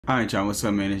Alright y'all, what's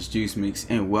up man, it's JUICEmix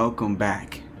and welcome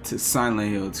back to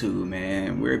Silent Hill 2,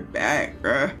 man. We're back,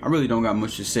 bruh. I really don't got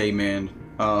much to say, man.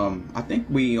 I think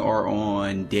we are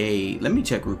on day, let me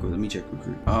check real quick,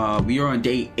 we are on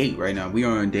day 8 right now. We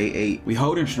are on day 8. We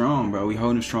holding strong, bro. We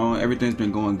holding strong. Everything's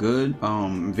been going good.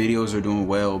 Videos are doing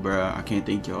well, bro. I can't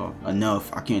thank y'all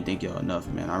enough.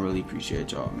 Man. I really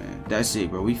appreciate y'all, man. That's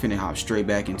it, bro. We finna hop straight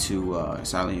back into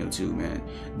Silent Hill 2, man.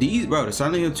 The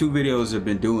Silent Hill 2 videos have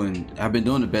been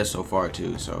doing the best so far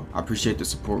too. So I appreciate the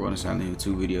support on the Silent Hill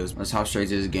 2 videos. Let's hop straight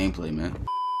to this gameplay, man.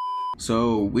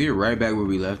 So we're right back where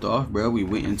we left off, bro. We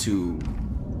went into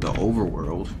the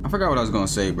overworld. I forgot what I was gonna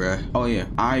say, bro. Oh yeah,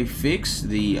 I fixed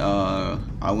the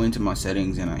I went to my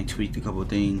settings and I tweaked a couple of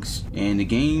things, and the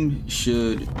game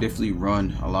should definitely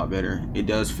run a lot better. It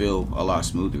does feel a lot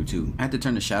smoother too. I had to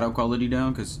turn the shadow quality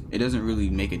down because it doesn't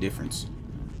really make a difference.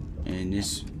 And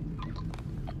this,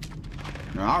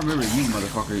 I remember you,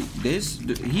 motherfucker.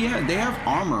 They have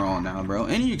armor on now, bro,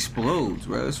 and he explodes,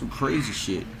 bro. That's some crazy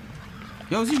shit.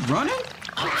 Yo, is he running?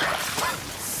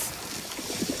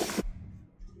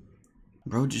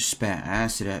 Bro just spat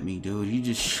acid at me, dude. He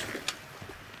just...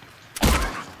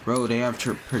 Bro, they have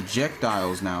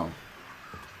projectiles now.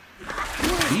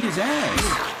 Beat his ass.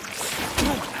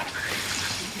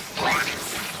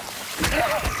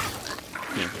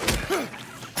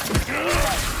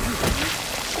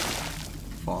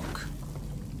 Fuck.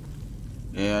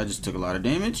 Yeah, I just took a lot of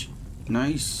damage.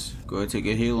 Nice. Go ahead, take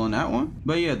a heal on that one.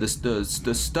 But yeah, the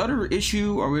stutter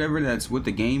issue or whatever that's with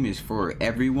the game is for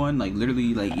everyone. Like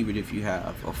literally, like even if you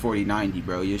have a 4090,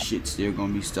 bro, your shit's still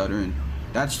gonna be stuttering.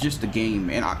 That's just the game,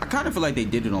 and I kind of feel like they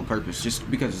did it on purpose, just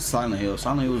because it's Silent Hill.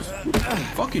 Silent Hill is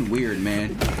fucking weird,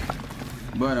 man.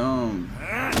 But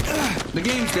the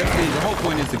game's definitely, the whole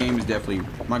point is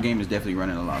my game is definitely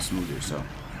running a lot smoother. So,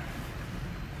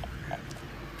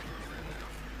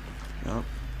 yup.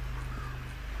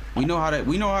 We know how to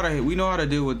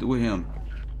deal with him.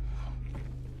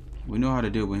 We know how to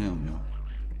deal with him, yo.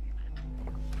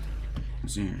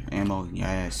 What's in here? Ammo,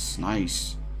 yes,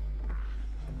 nice.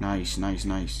 Nice.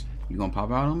 You gonna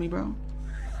pop out on me, bro?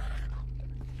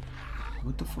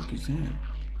 What the fuck is that?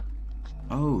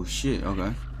 Oh shit,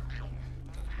 okay.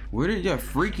 Where did that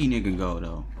freaky nigga go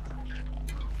though?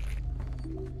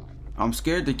 I'm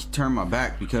scared to turn my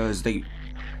back because they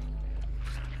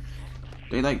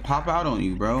like pop out on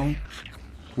you, bro.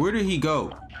 Where did he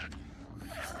go?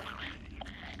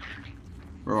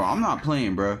 Bro, I'm not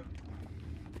playing, bro.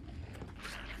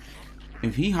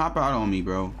 If he hop out on me,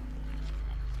 bro.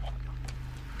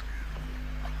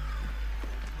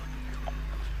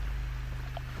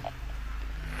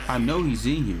 I know he's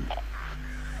in here.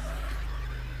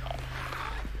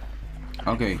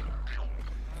 Okay.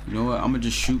 You know what? I'm gonna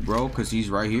just shoot, bro, because he's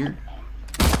right here.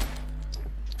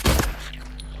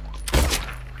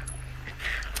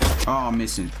 Oh, I'm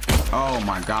missing. Oh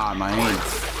my god, my aim.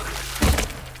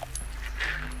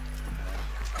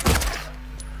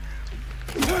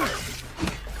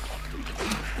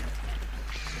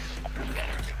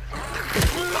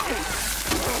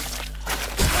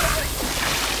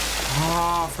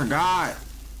 Oh, I forgot.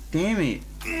 Damn it.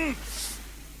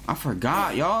 I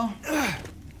forgot, y'all.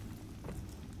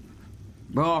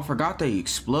 Bro, I forgot they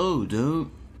explode,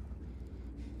 dude.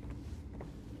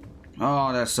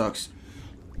 Oh, that sucks.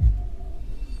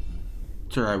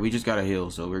 It's alright, we just got a heal,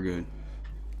 so we're good.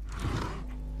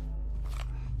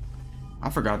 I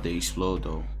forgot they explode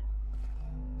though.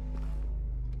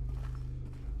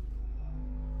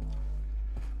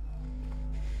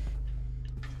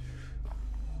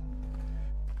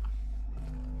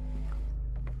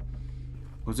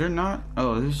 Was there not?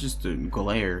 Oh, this is just a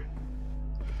glare.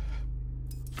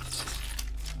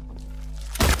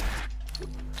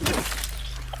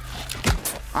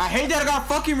 I hate that I gotta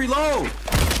fucking reload.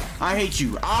 I hate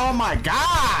you. Oh my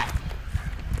god.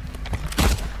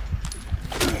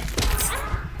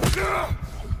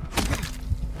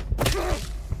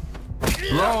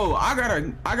 Bro, I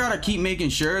gotta keep making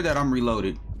sure that I'm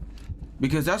reloaded,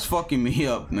 because that's fucking me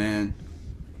up, man.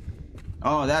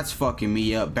 Oh, that's fucking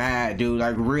me up bad, dude.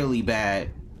 Like really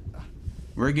bad.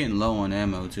 We're getting low on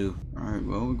ammo too. Alright,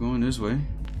 well, we're going this way.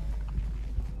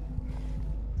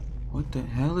 What the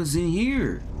hell is in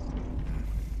here?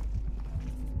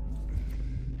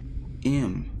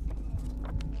 M.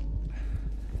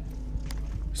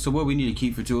 So what, we need a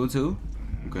key for 202?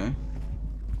 Okay.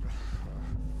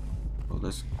 Well,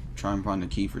 let's try and find the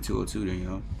key for 202 then,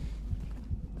 yo.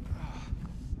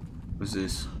 What's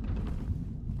this?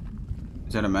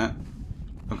 Is that a map?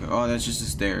 Okay. Oh, that's just the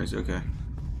stairs. Okay.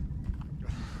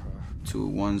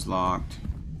 201's locked.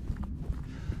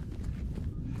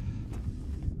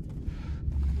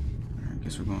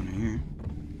 Guess we're going in here.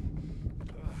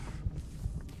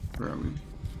 Where are we?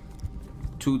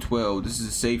 212. This is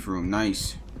a safe room.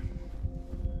 Nice.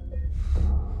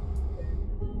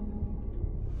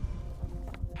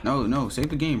 No, save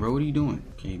the game, bro. What are you doing?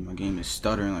 Okay, my game is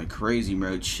stuttering like crazy,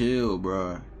 bro. Chill,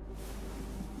 bro.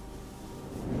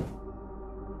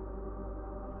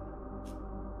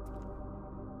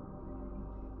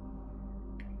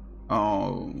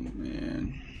 Oh,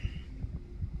 man.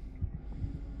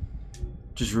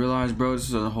 Just realized, bro, this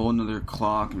is a whole nother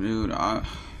clock, dude. I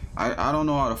don't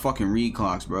know how to fucking read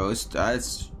clocks, bro. It's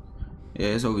OVOs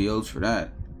for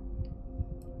that.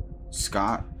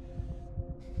 Scott.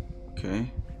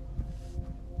 Okay.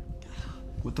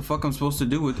 What the fuck I'm supposed to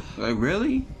do with, like,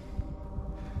 really?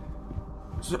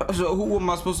 So who am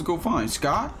I supposed to go find?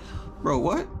 Scott? Bro,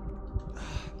 what?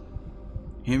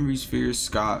 Henry's fears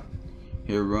Scott.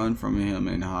 He'll run from him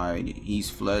and hide. He's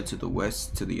fled to the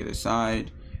west to the other side.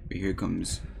 But here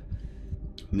comes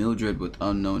Mildred with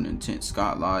unknown intent.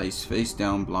 Scott lies face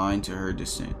down, blind to her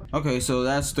descent. Okay, so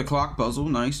that's the clock puzzle.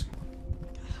 Nice.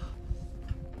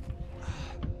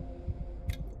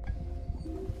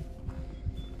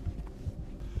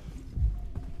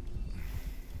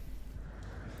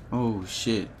 Oh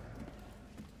shit.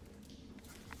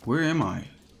 Where am I?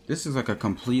 This is like a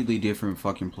completely different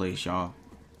fucking place, y'all.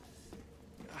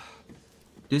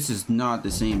 This is not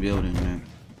the same building, man.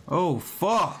 Oh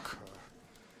fuck.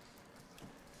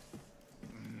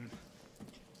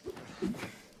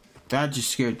 That just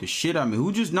scared the shit out of me.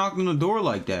 Who just knocked on the door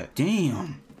like that?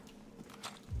 Damn.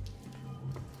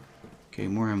 Okay,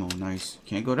 more ammo. Nice.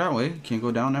 Can't go that way. Can't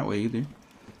go down that way either.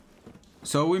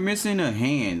 So we're missing a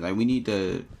hand. Like, we need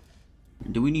the...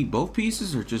 Do we need both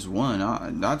pieces or just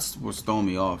one? That's what's throwing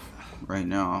me off right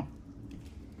now.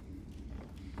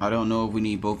 I don't know if we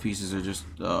need both pieces or just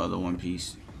the one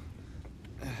piece.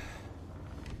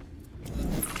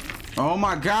 Oh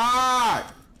my god!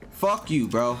 Fuck you,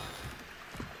 bro.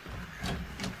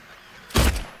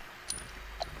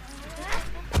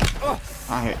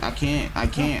 I can't. I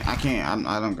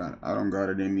don't got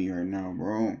it in me right now,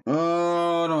 bro.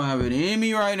 Oh, I don't have it in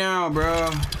me right now, bro.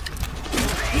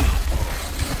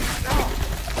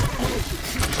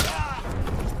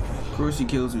 Of course he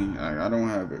kills me. I don't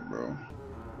have it, bro.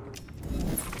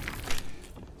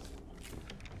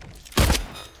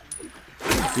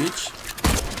 Bitch.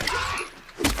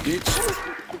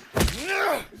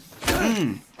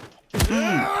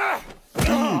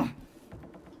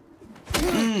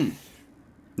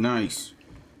 Nice.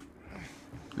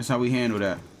 That's how we handle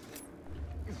that.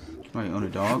 Right, on a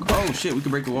dog. Oh shit, we can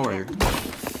break the wall right here.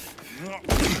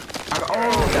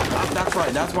 That's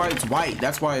right. That's why it's white.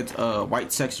 That's why it's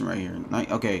white section right here.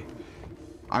 Okay.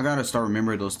 I gotta start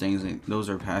remembering those things. Those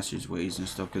are passageways and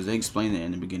stuff because they explain it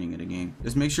in the beginning of the game.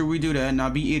 Let's make sure we do that and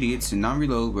not be idiots and not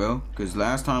reload, bro. Because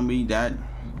last time that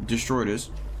destroyed us.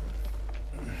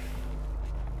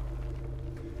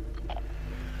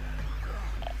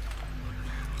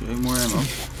 Okay, more ammo.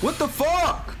 What the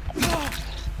fuck?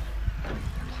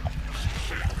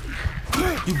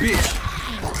 You bitch.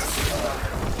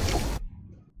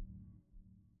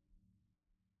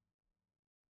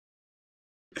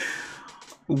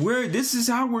 Where? This is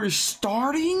how we're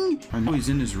starting? I know he's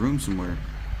in this room somewhere.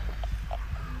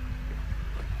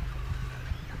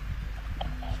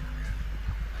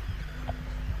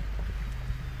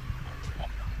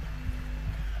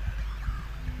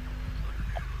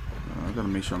 I gotta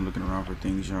make sure I'm looking around for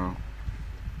things, y'all.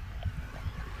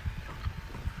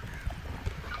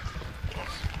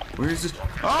 Where is this?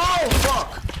 Oh,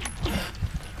 fuck!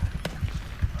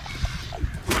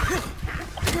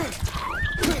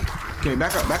 Okay,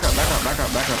 back up.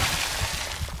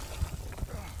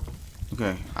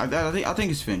 Okay, I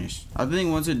think it's finished. I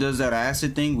think once it does that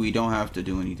acid thing, we don't have to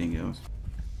do anything else.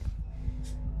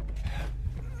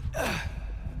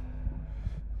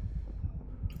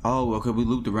 Oh, okay, we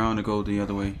looped around to go the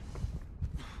other way.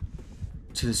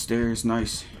 To the stairs,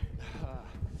 nice.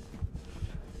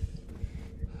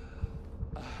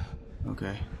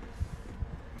 Okay.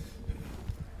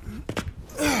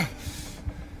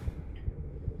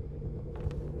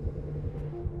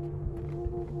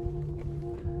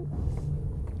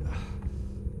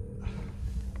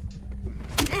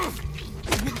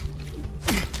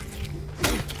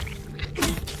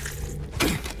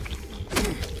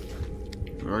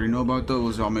 We already know about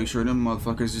those. I'll make sure them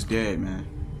motherfuckers is dead, man.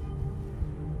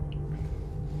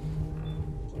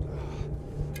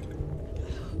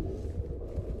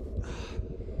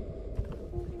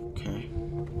 Okay.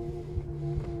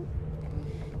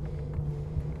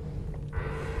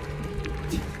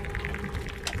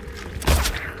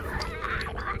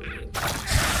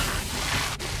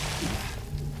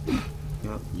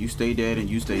 You stay dead and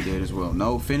you stay dead as well.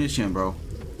 No, finish him, bro.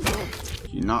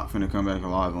 You're not finna come back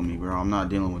alive on me, bro. I'm not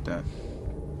dealing with that.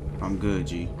 I'm good,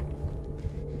 G.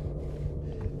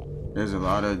 There's a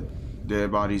lot of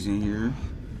dead bodies in here.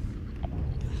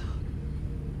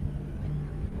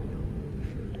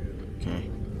 Okay.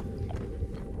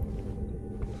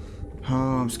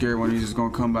 Oh, I'm scared when he's just gonna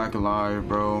come back alive,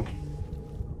 bro.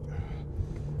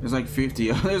 There's like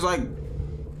 50. There's like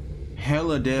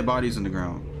hella dead bodies on the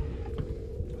ground.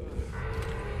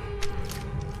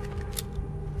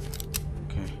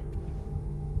 Okay.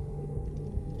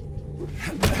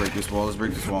 Let's break this wall. Let's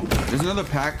break this wall. There's another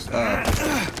passage down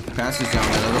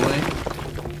that other way,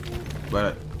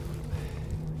 but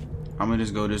I'm gonna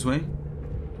just go this way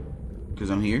because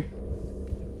I'm here.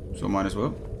 So might as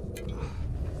well.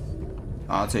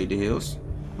 I'll take the hills.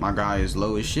 My guy is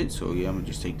low as shit, so yeah, I'm gonna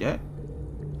just take that.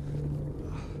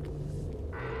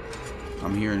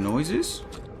 I'm hearing noises.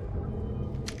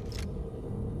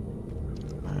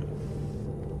 Alright.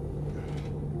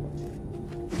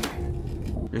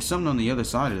 There's something on the other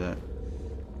side of that.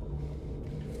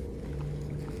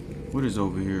 What is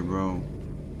over here, bro?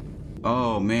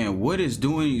 Oh man, what is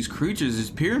doing these creatures?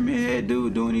 Is Pyramid Head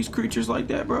dude doing these creatures like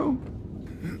that, bro?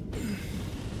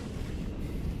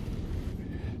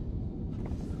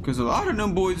 Cause a lot of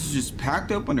them boys is just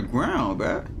packed up on the ground,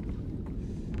 bro.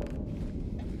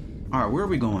 All right, where are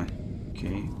we going?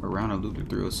 Okay, around a loop to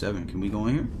 307. Can we go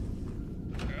in here?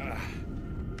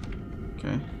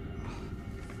 Okay.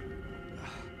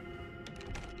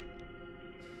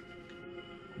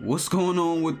 What's going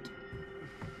on with?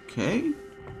 Okay.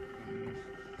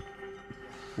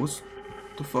 What's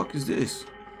the fuck is this?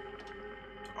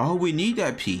 Oh, we need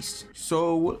that piece.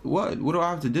 So what do I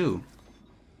have to do?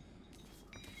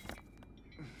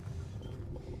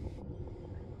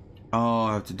 Oh,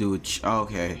 I have to do it.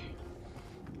 Okay.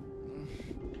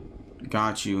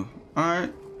 Got you.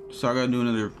 Alright. So I gotta do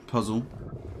another puzzle.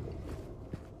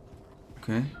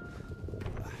 Okay.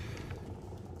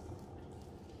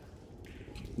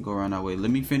 Go around that way.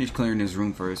 Let me finish clearing this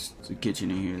room first. There's a kitchen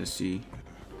in here. Let's see.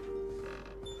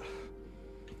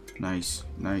 Nice.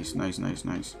 Nice, nice, nice,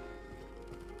 nice.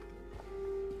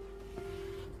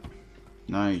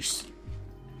 Nice.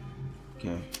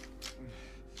 Okay.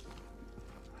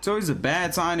 It's always a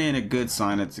bad sign and a good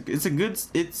sign. It's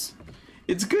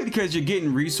good because you're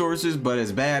getting resources, but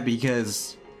it's bad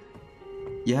because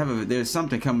you have there's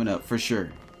something coming up for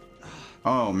sure.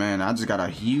 Oh man, I just got a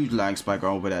huge lag spike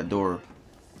over that door.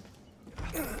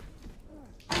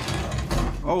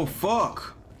 Oh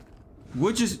fuck.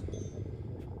 Which is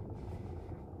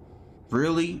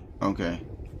really? Okay.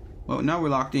 Well, now we're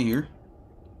locked in here.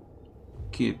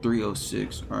 Key to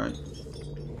 306. All right.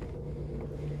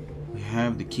 We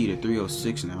have the key to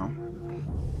 306 now.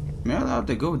 Am I allowed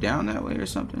to go down that way or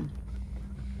something?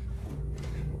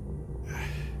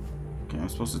 Okay, I'm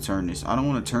supposed to turn this. I don't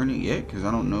want to turn it yet because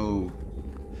I don't know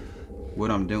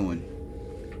what I'm doing.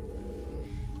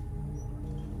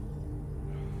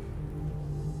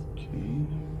 Okay.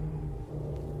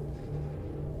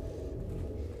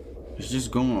 It's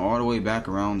just going all the way back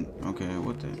around. Okay,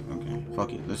 what the? Okay,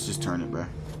 fuck it. Let's just turn it, bruh.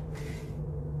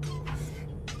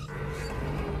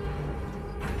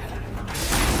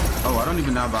 Oh, I don't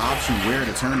even have the option where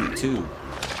to turn it to.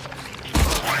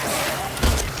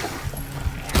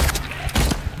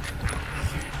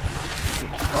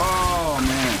 Oh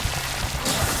man.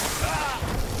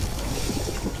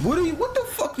 What the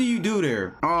fuck do you do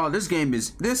there? Oh, this game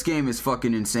is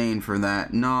fucking insane for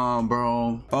that. No,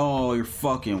 bro. Oh, you're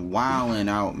fucking wilding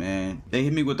out, man. They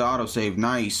hit me with the autosave.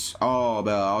 Nice. Oh,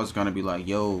 but I was gonna be like,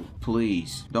 yo,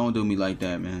 please don't do me like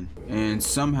that, man. And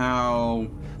somehow,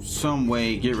 some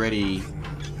way, get ready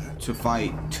to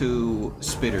fight two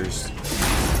spitters.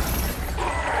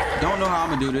 Don't know how I'm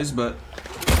gonna do this, but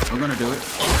we're gonna do it.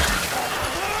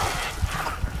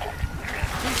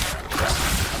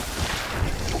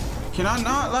 Can I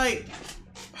not, like...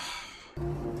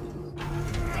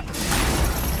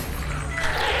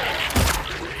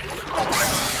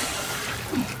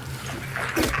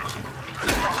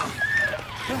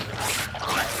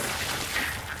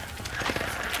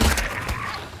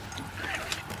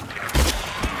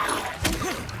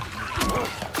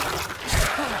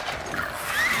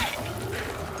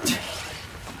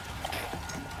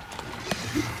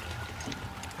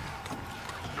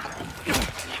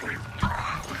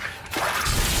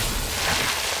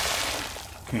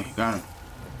 Okay, got him.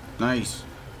 Nice.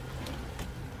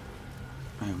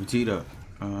 Alright, we teed up.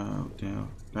 Damn.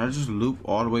 Did I just loop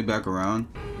all the way back around?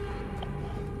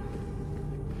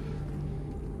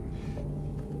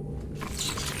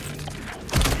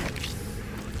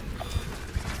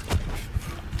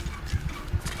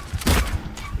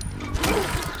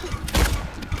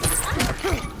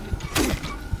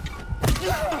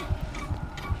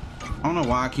 don't know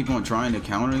why I keep on trying to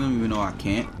counter them even though I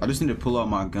can't. I just need to pull out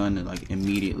my gun like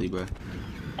immediately, bro.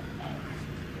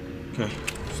 Okay,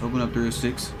 let's open up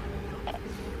 306.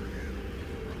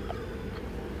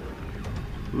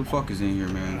 Who the fuck is in here,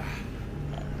 man?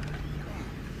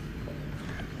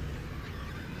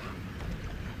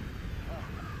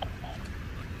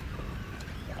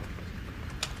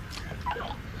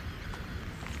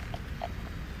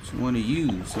 Just want to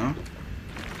use, huh?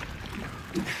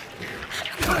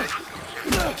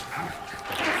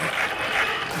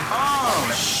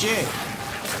 Oh shit!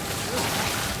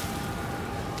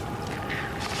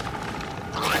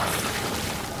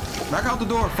 Back out the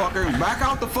door, fucker! Back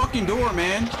out the fucking door,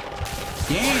 man!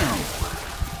 Damn!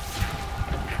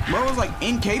 Bro was like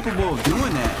incapable of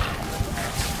doing that.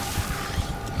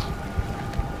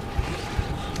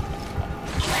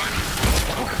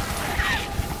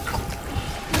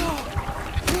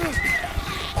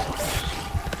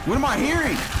 What am I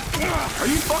hearing? Are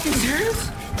you fucking serious?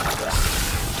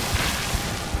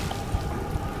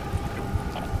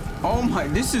 Oh my,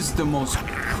 this has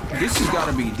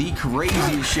gotta be the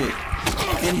craziest shit.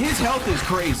 And his health is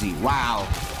crazy. Wow.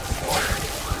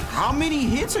 How many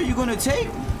hits are you gonna take?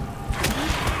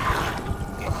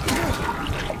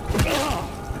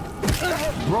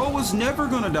 Bro was never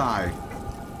gonna die.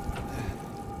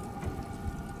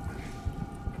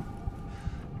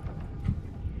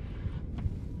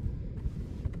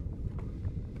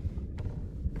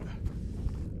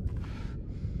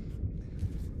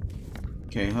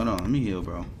 Okay, hold on. Let me heal,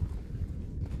 bro.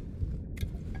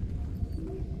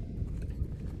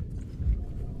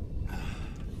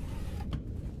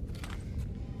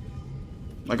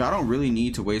 Like, I don't really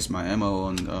need to waste my ammo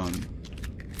on,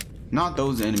 not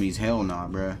those enemies. Hell nah,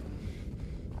 bruh.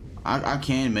 I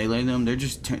can melee them. They're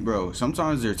just, bro,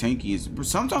 sometimes they're tanky.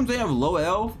 Sometimes they have low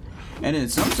health, and then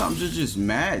sometimes they're just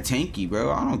mad tanky,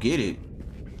 bro. I don't get it.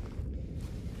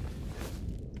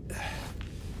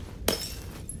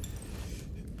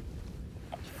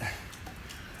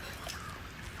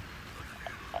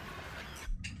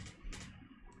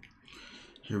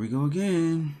 Here we go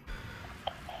again.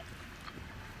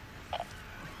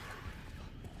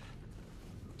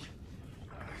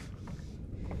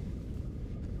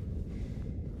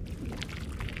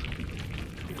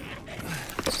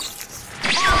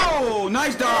 Oh,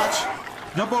 nice dodge.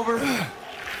 Jump over.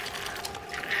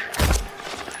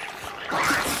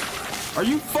 Are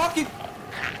you fucking...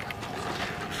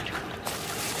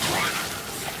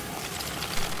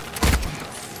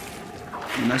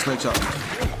 Nice leg shot.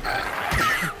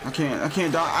 I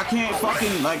can't dodge. I can't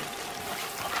fucking, like...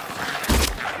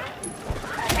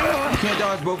 I can't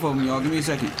dodge both of them, y'all. Give me a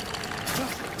second.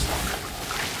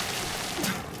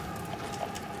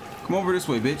 Come over this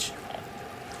way, bitch.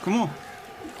 Come on.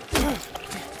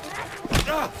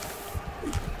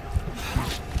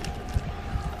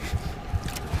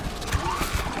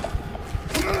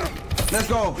 Let's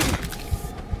go.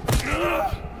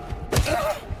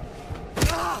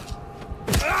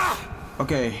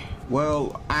 Okay,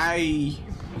 well,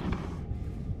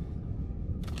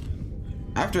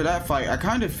 after that fight, I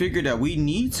kind of figured that we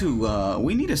need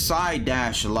to side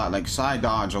dash a lot, like side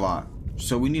dodge a lot.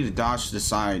 So we need to dodge to the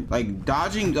side. Like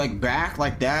dodging like back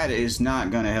like that is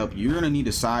not gonna help you. You're gonna need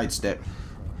a side step.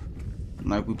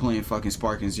 Like we playing fucking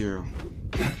Spark and Zero.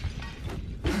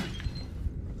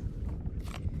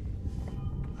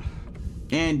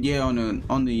 And yeah, on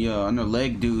the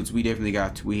leg dudes, we definitely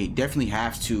have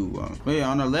to. But yeah,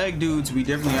 on our leg dudes, we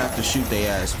definitely have to shoot their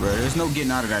ass, bro. There's no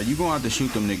getting out of that. You gonna have to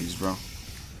shoot them niggas, bro.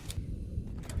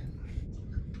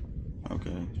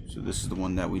 Okay, so this is the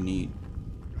one that we need.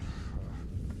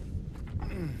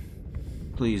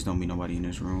 Please don't be nobody in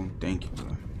this room. Thank you,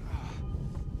 bro.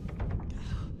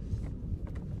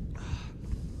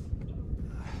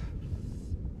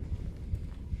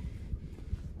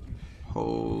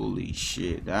 Holy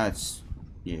shit, that's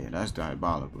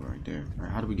diabolical right there. All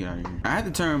right, how do we get out of here? I had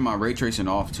to turn my ray tracing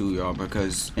off too, y'all,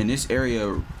 because in this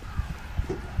area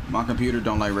my computer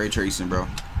don't like ray tracing, bro.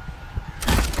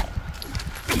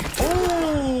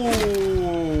 Oh!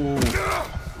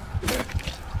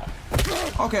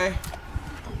 Okay,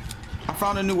 I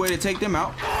found a new way to take them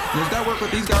out. Does that work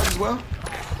with these guys as well?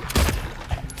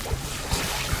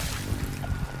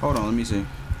 Hold on, let me see.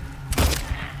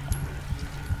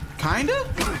 Kinda?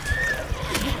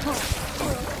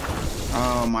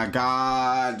 Oh my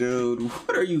god, dude.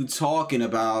 What are you talking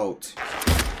about?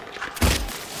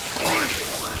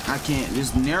 I can't.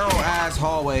 This narrow ass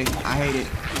hallway. I hate it.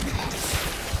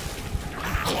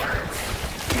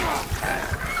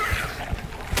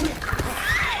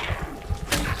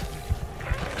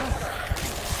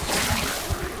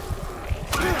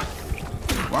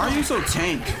 Why are you so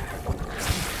tank?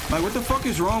 Like, what the fuck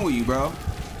is wrong with you, bro?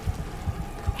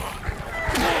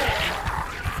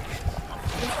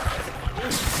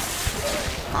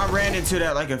 I ran into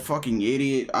that like a fucking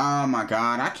idiot. Oh my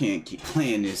god, I can't keep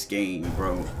playing this game,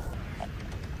 bro.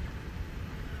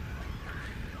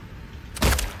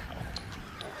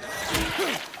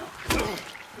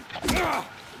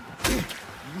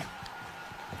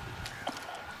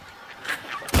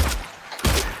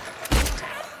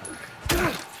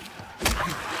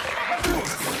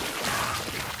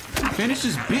 Finish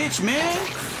this bitch, man.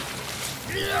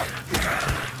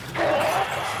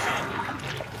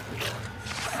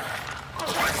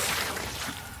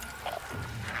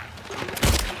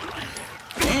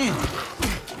 Damn.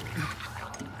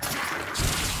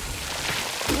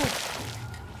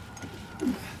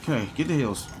 Okay, get the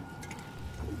heals.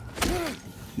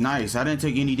 Nice. I didn't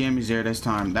take any damage there this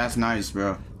time. That's nice,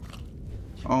 bro.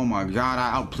 Oh my god,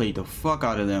 I outplayed the fuck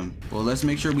out of them. Well, let's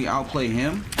make sure we outplay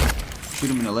him. Shoot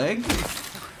him in the leg.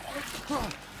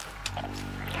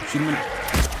 Shoot him in the...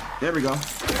 There we go.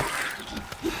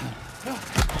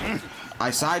 I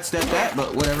sidestepped that,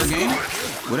 but whatever, game.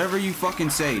 Whatever you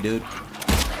fucking say, dude.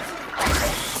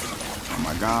 Oh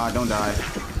my god, don't die.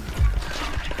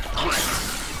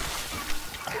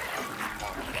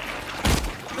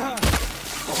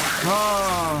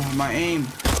 Oh, my aim.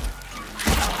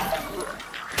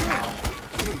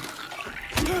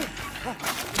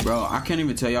 Bro, I can't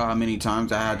even tell y'all how many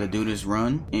times I had to do this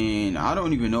run, and I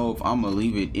don't even know if I'm gonna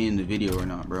leave it in the video or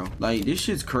not, bro. Like, this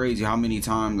shit's crazy how many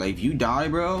times, like, if you die,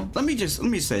 bro, let me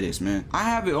say this, man. I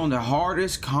have it on the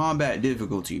hardest combat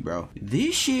difficulty, bro.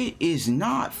 This shit is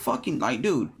not fucking, like,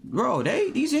 dude, bro,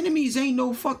 these enemies ain't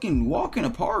no fucking walk in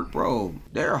the park, bro.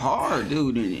 They're hard,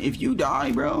 dude, and if you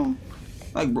die, bro,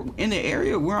 like, in the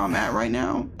area where I'm at right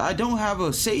now, I don't have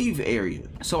a save area.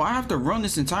 So I have to run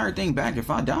this entire thing back if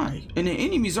I die. And the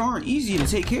enemies aren't easy to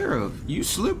take care of. You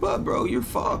slip up, bro, you're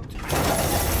fucked. So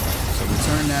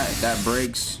return that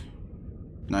breaks.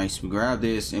 Nice, we grab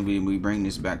this and we bring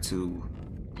this back to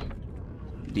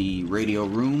the radio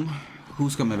room.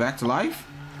 Who's coming back to life?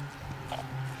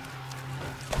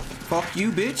 Fuck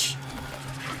you, bitch.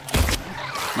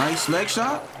 Nice leg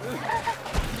shot.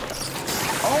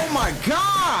 Oh my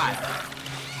god!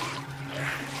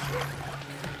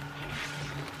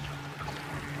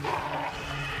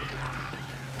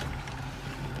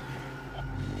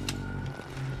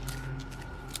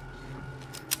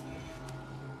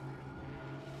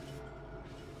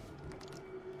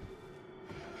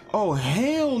 Oh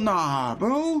hell nah,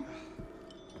 bro.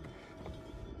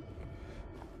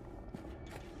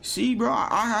 See, bro,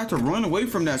 I had to run away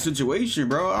from that situation,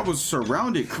 bro. I was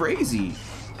surrounded crazy.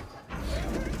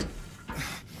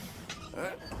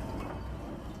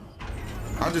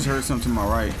 I just heard something to my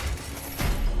right.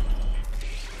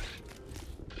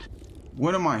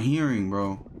 What am I hearing,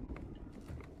 bro?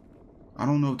 I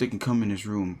don't know if they can come in this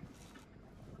room.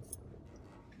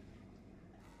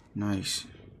 Nice.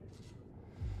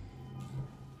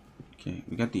 Okay,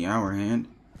 we got the hour hand.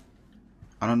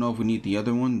 I don't know if we need the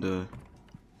other one,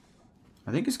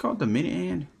 I think it's called the minute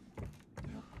hand.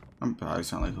 I'm probably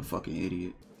sound like a fucking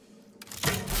idiot.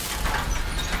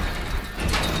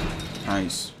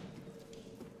 Nice.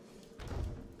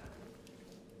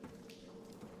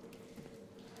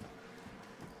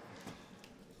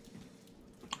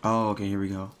 Oh, okay, here we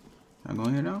go. Am I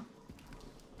going here now?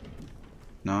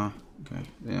 Nah, okay.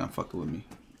 They're not fucking with me.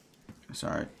 That's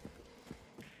alright.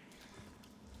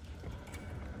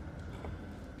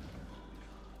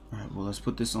 Alright, well, let's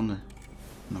put this on the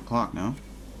clock now.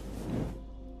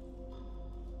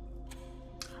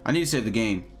 I need to save the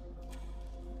game.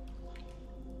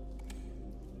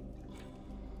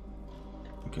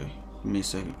 Okay, give me a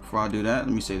second. Before I do that,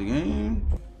 let me save the game.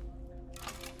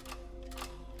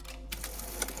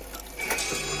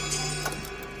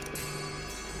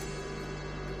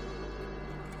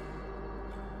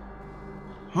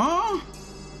 Huh?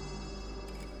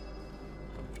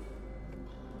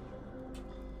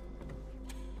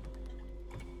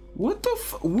 What the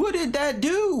what did that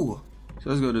do? So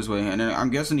let's go this way, and then I'm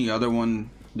guessing the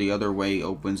other way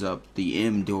opens up the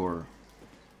M door.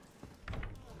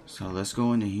 So let's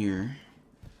go into here.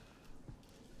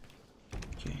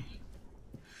 Okay.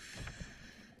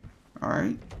 All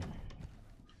right.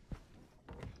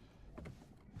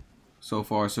 So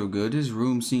far, so good. This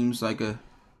room seems like a...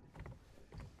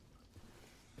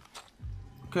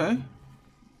 Okay.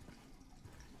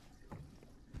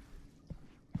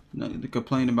 Nothing to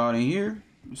complain about in here.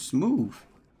 Smooth.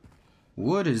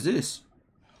 What is this?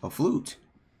 A flute.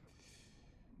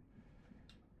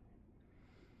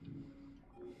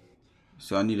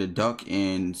 So I need a duck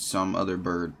and some other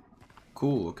bird.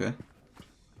 Cool, okay.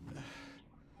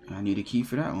 I need a key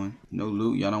for that one. No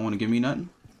loot. Y'all don't want to give me nothing?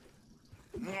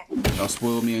 Y'all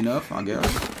spoiled me enough, I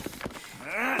guess.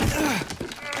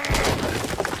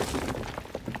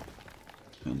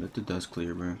 Hey, let the dust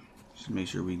clear, bro. Just make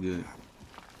sure we good.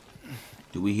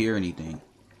 Do we hear anything?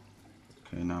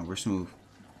 Okay, no, we're smooth.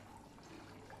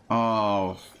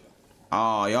 Oh,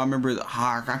 y'all remember the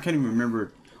I can't even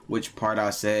remember which part I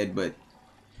said, but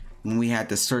when we had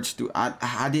to search through,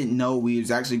 I didn't know we was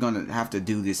actually gonna have to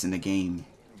do this in the game.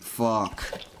 Fuck.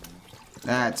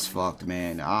 That's fucked,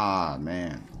 man. Ah,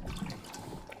 man.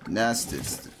 That's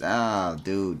just,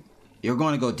 dude. You're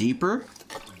gonna go deeper?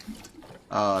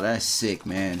 Oh, that's sick,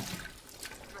 man.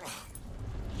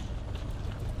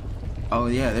 Oh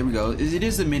yeah, there we go. It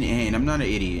is a minute hand. I'm not an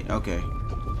idiot. Okay.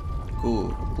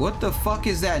 Cool. What the fuck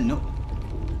is that? No.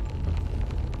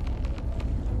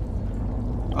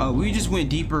 Oh, we just went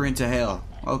deeper into hell.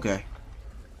 Okay.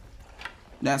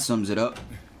 That sums it up.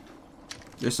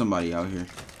 There's somebody out here.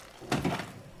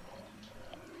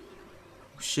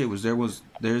 Shit,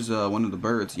 there's one of the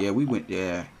birds. Yeah, we went,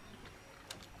 yeah.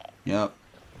 Yep.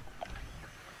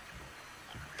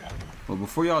 Well,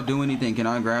 before y'all do anything, can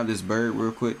I grab this bird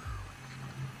real quick?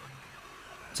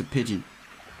 It's a pigeon.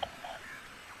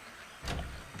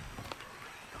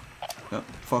 Yep,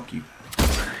 fuck you.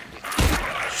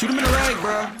 Shoot him in the leg,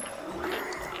 bro.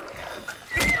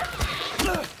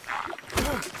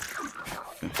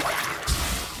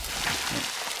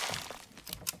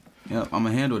 Yep, I'm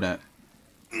gonna handle that.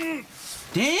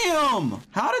 Damn!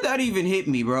 How did that even hit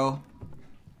me, bro?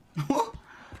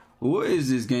 What is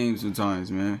this game sometimes,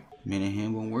 man? Minute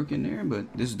hand won't work in there,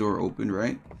 but this door opened,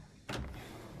 right?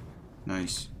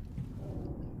 Nice.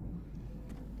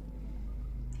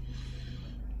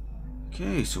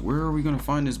 Okay, so where are we gonna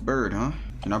find this bird, huh?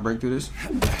 Can I break through this?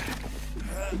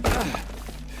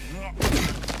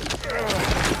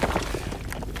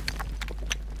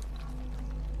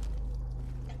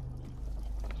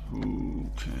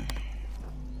 Okay.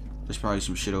 There's probably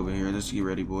some shit over here. Let's get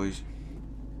ready, boys.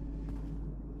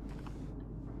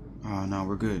 Oh, no,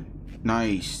 we're good.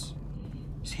 Nice.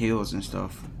 It's hills and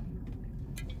stuff.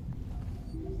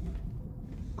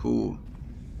 Cool.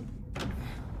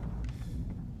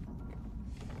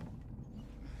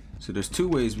 So there's two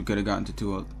ways we could have gotten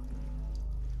to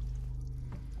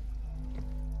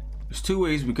There's two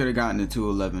ways we could have gotten to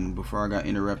 211 before I got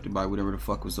interrupted by whatever the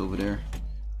fuck was over there.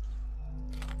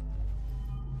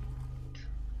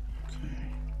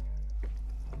 Okay.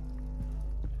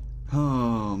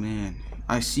 Oh man,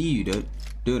 I see you, dude.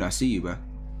 Dude, I see you, bro.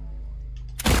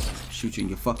 Shoot you in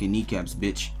your fucking kneecaps,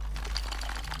 bitch.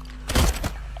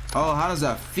 Oh, how does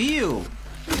that feel?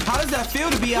 How does that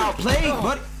feel to be outplayed,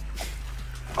 but?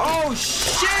 Oh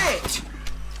shit!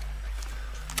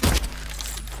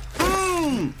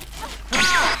 Boom!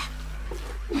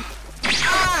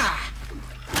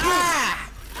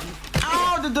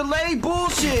 Oh, the delay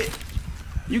bullshit!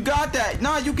 You got that?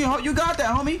 Nah, you can. You got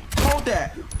that, homie. Hold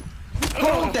that.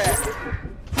 Hold that.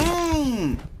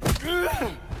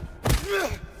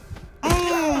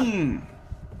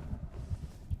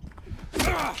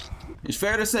 It's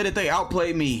fair to say that they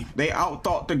outplayed me. They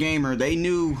outthought the gamer. They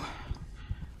knew.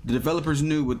 The developers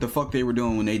knew what the fuck they were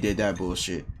doing when they did that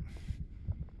bullshit.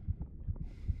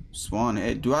 Swan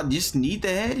head. Do I just need the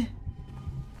head?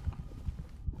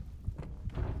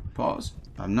 Pause.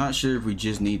 I'm not sure if we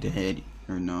just need the head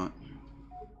or not.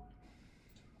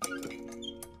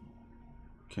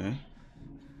 Okay.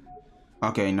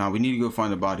 Okay, now we need to go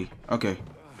find the body. Okay.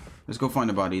 Let's go find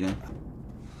the body then.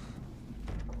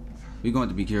 We're going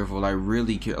to be careful. Like,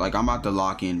 really careful. Like, I'm about to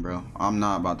lock in, bro. I'm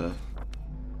not about to.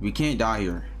 We can't die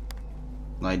here.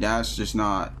 Like, that's just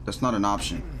not. That's not an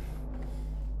option.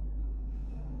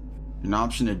 An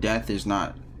option of death is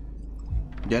not.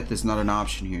 Death is not an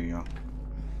option here, yo.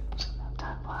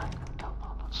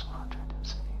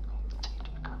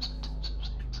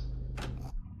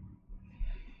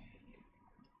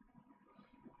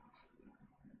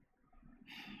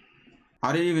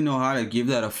 I didn't even know how to give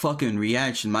that a fucking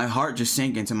reaction. My heart just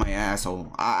sank into my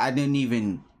asshole. I didn't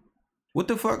even. What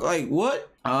the fuck? Like, what?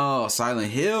 Oh,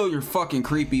 Silent Hill, you're fucking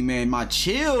creepy, man. My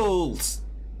chills.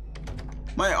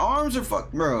 My arms are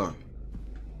fuck, bro.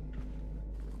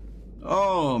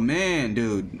 Oh man,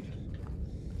 dude.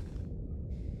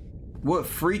 What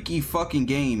freaky fucking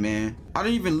game, man. I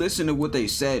didn't even listen to what they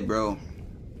said, bro.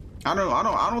 I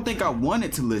don't think I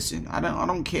wanted to listen. I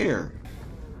don't care.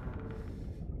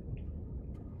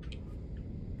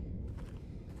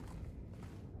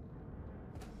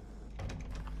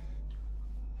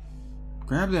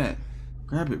 Grab that.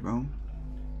 Grab it, bro.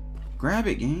 Grab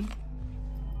it, gang.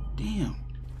 Damn.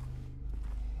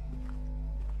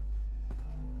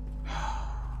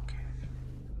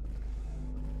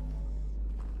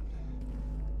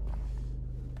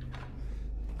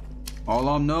 All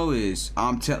I know is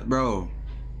bro,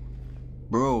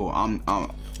 I'm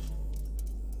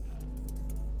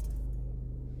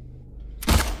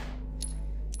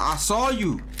I saw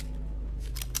you.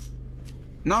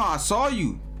 No, I saw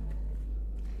you.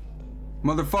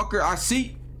 Motherfucker, I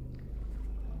see.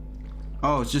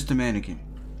 Oh, it's just a mannequin.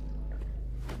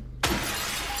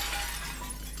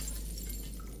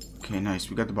 Okay, nice.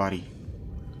 We got the body.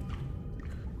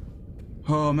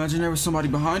 Oh, imagine there was somebody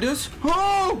behind us.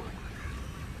 Oh!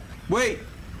 Wait.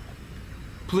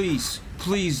 Please,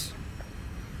 please.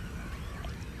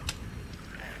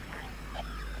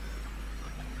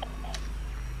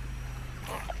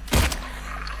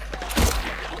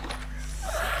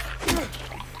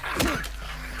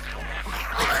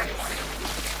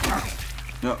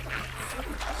 No.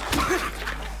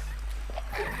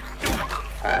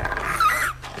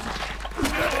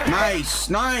 Nice,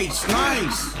 nice,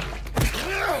 nice.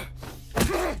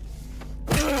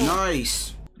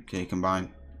 Nice. Okay,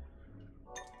 combine.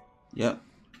 Yep.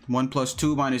 1 +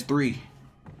 2 - 3.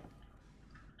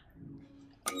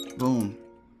 Boom.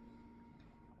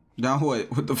 Now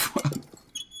what? What the fuck?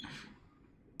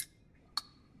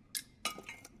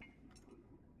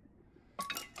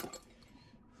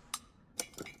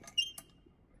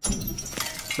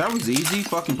 That was easy.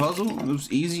 Fucking puzzle. It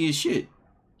was easy as shit.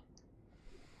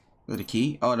 Is that the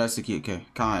key? Oh, that's the key. Okay.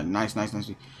 Nice, nice,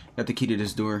 nice. Got the key to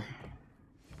this door.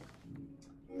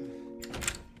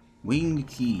 Winged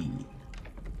key.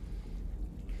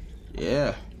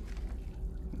 Yeah.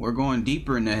 We're going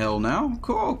deeper into hell now.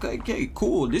 Cool. Okay, okay,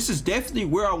 cool. This is definitely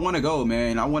where I want to go,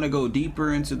 man. I want to go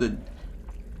deeper into the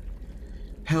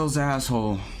hell's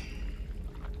asshole.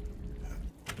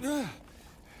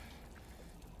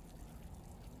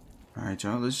 Alright,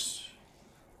 y'all. Let's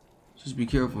just be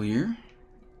careful here.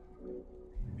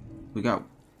 We got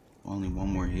only one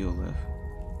more heal left.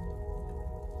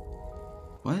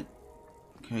 What?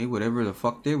 Okay, whatever the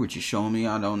fuck there, what you showing me,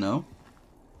 I don't know.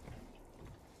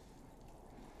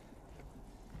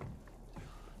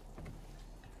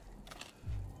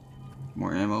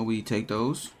 More ammo, we take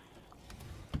those.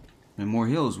 And more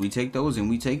heals, we take those and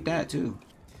we take that too.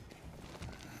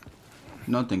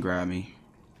 Nothing grabbed me.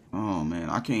 Oh man,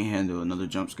 I can't handle another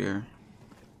jump scare.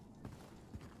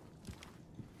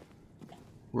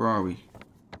 Where are we?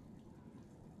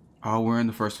 Oh, we're in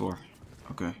the first floor.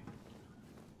 Okay.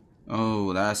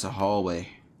 Oh, that's a hallway.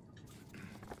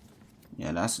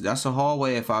 Yeah, that's a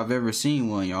hallway if I've ever seen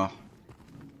one, y'all.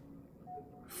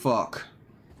 Fuck.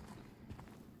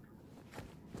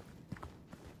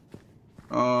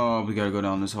 Oh, we gotta go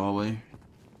down this hallway.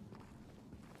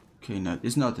 Okay, no,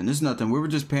 it's nothing. It's nothing. We were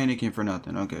just panicking for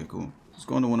nothing. Okay, cool. Let's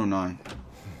go into 109.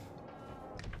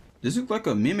 This looks like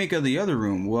a mimic of the other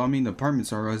room. Well, I mean, the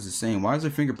apartments are always the same. Why is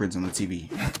there fingerprints on the TV?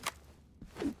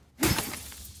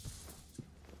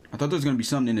 I thought there was gonna be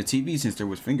something in the TV since there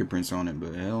was fingerprints on it,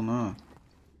 but hell no.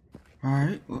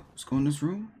 Alright, well, let's go in this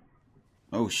room.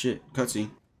 Oh shit,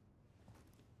 cutscene.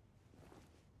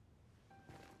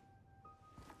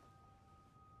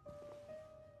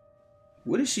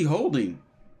 What is she holding?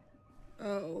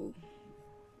 Oh,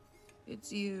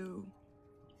 it's you.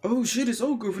 Oh shit, it's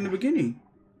old girl from the beginning.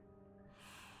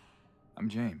 I'm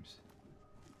James.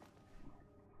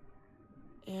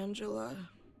 Angela.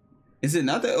 Is it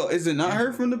not that? Is it not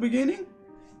her from the beginning?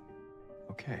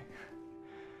 Okay.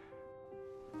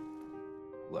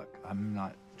 Look, I'm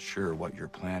not sure what you're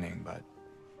planning, but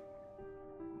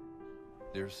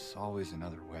there's always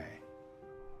another way.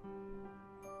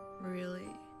 Really?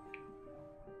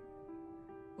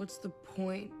 What's the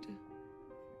point?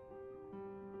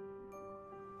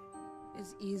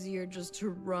 It's easier just to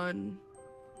run.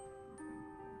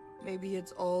 Maybe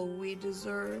it's all we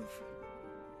deserve.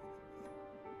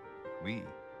 We?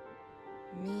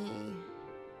 Me.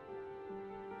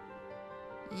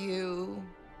 You.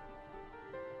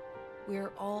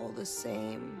 We're all the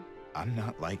same. I'm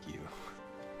not like you.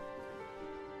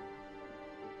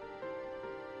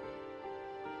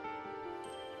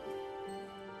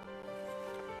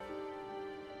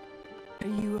 Are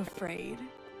you afraid?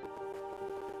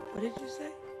 What did you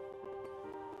say?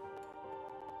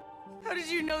 How did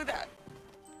you know that?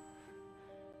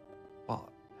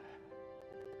 Well,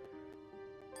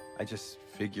 I just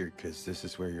figured because this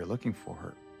is where you're looking for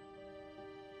her.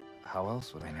 How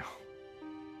else would I know?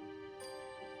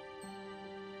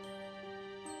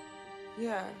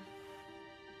 Yeah.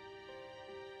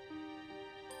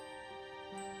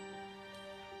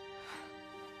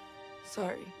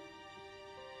 Sorry.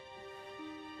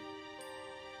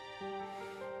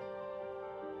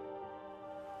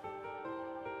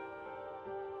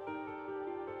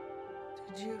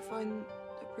 Did you find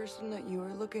the person that you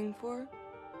were looking for?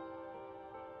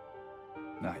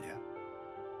 Not yet.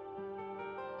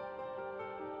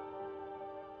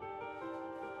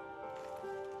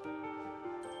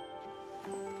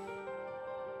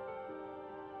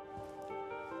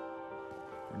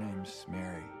 Her name's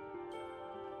Mary.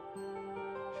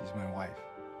 She's my wife.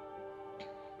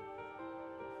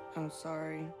 I'm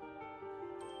sorry.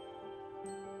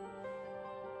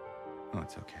 Oh,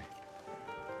 it's okay.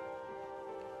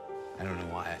 I don't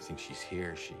know why I think she's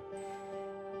here. She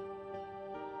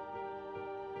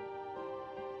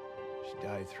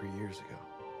died 3 years ago.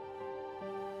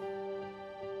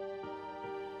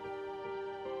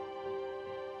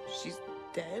 She's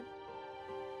dead?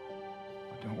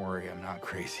 Oh, don't worry, I'm not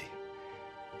crazy.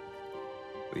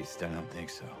 At least I don't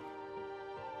think so.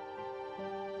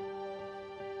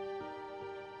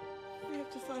 We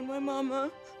have to find my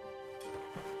mama.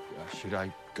 Should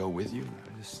I go with you?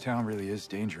 This town really is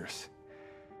dangerous.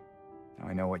 Now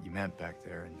I know what you meant back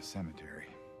there in the cemetery.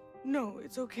 No,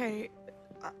 it's okay.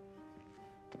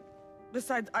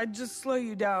 Besides, I'd just slow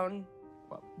you down.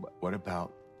 What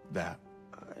about that?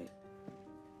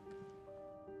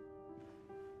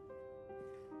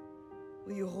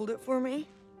 Will you hold it for me?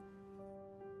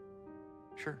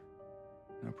 Sure,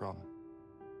 no problem.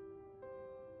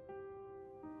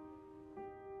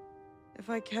 If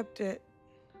I kept it,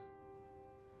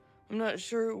 I'm not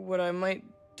sure what I might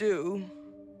do.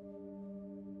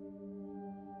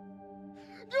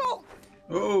 No!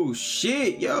 Oh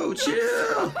shit, yo,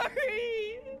 chill.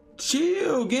 Sorry.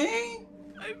 Chill, gang.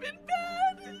 I've been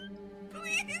bad.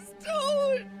 Please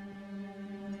don't.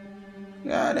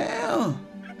 Goddamn.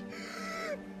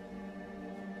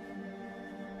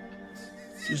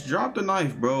 Just drop the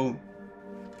knife, bro.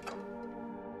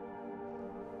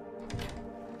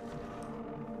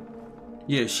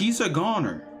 Yeah, she's a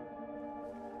goner.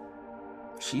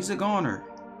 She's a goner.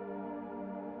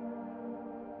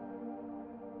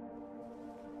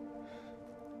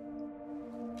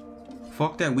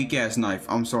 Fuck that weak ass knife.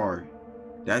 I'm sorry.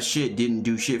 That shit didn't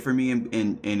do shit for me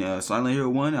in Silent Hill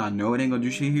 1. I know it ain't gonna do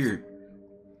shit here.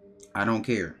 I don't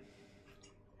care.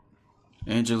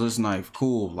 Angela's knife,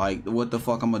 cool. Like, what the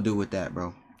fuck I'm gonna do with that,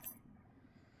 bro?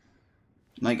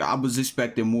 Like, I was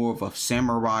expecting more of a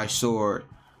samurai sword,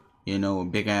 you know, a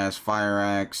big ass fire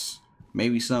axe,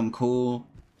 maybe something cool.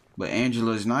 But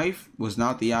Angela's knife was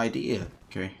not the idea.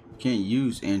 Okay, can't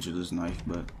use Angela's knife,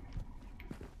 but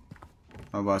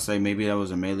I was about to say maybe that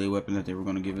was a melee weapon that they were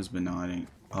gonna give us, but no, it ain't.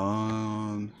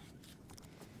 Oh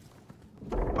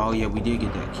yeah, we did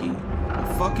get that key.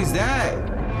 The fuck is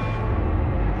that?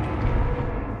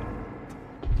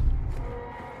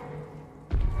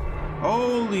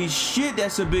 Holy shit,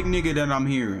 that's a big nigga that I'm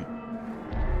hearing.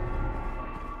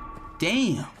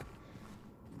 Damn.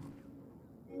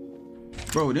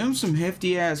 Bro, them some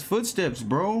hefty ass footsteps,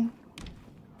 bro.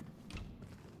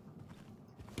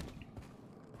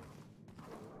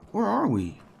 Where are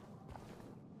we?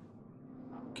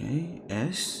 Okay,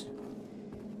 S.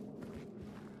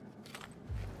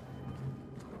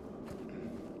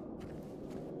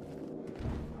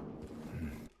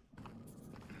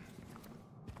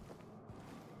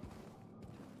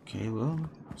 Okay, well,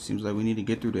 seems like we need to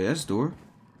get through the S door.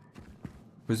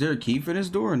 Was there a key for this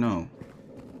door or no?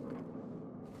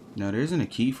 No, there isn't a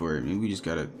key for it. Maybe we just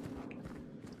gotta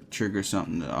trigger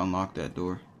something to unlock that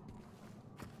door.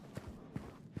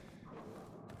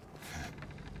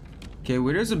 Okay,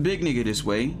 well, there's a big nigga this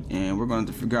way, and we're going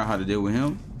to figure out how to deal with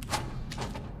him.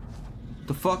 What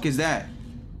the fuck is that?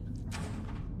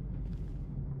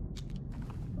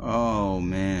 Oh,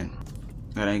 man.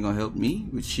 That ain't gonna help me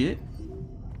with shit.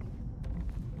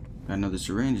 Got another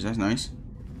syringe. That's nice.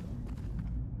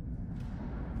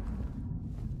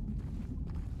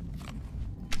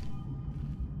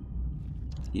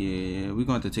 Yeah, we're going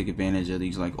to have to take advantage of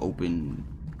these, like, open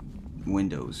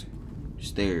windows.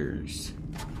 Stairs.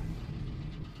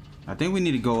 I think we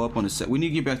need to go up on the we need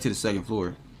to get back to the second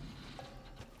floor.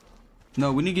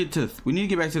 No, we need to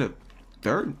get back to the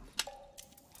third.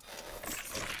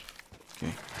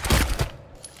 Okay.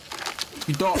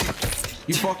 You thought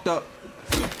you fucked up.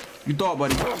 You thought,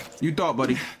 buddy. You thought,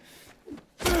 buddy.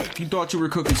 You thought you were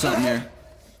cooking something there.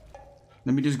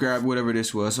 Let me just grab whatever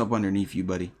this was up underneath you,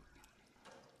 buddy.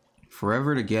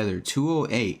 Forever Together,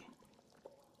 208.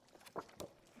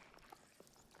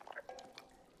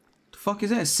 The fuck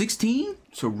is that? 16?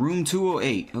 So room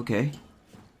 208. Okay.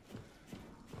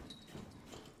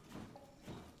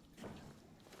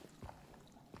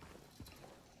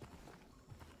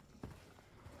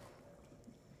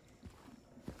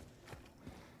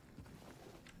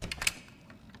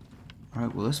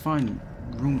 Alright, well, let's find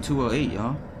room 208,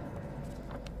 y'all.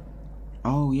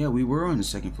 Oh, yeah, we were on the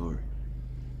second floor.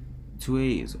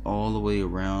 2A is all the way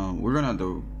around. We're gonna have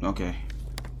to, okay.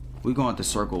 We're gonna have to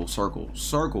circle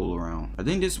around. I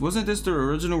think wasn't this the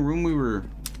original room we were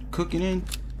cooking in?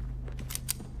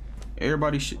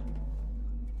 Everybody should.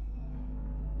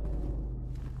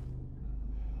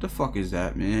 The fuck is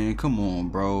that, man? Come on,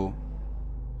 bro.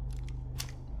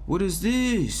 What is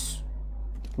this?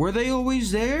 Were they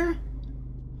always there?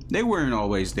 They weren't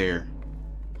always there.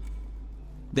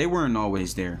 They weren't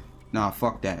always there. Nah,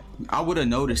 fuck that. I would have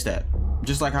noticed that.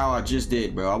 Just like how I just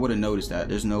did, bro. I would have noticed that.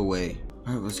 There's no way.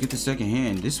 All right, let's get the second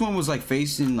hand. This one was like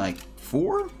facing like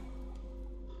 4?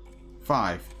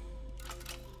 5.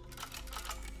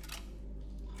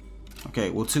 Okay,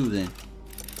 well 2 then.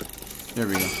 There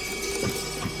we go.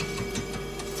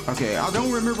 Okay, I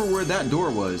don't remember where that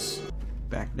door was.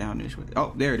 Back down this way.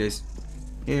 Oh, there it is.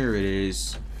 Here it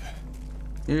is.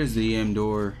 Here's the M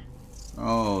door.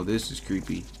 Oh, this is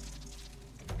creepy.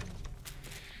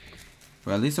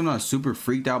 But at least I'm not super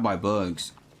freaked out by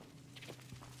bugs.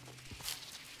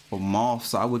 Or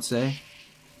moths, I would say.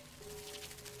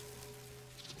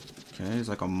 Okay, it's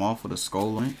like a moth with a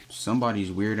skull on it.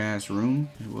 Somebody's weird ass room.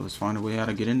 Well, let's find a way how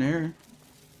to get in there.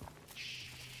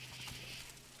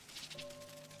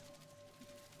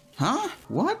 Huh?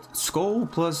 What? Skull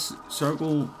plus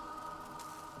circle?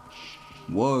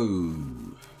 Whoa.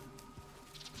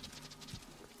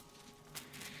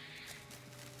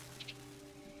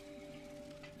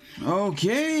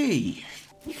 Okay.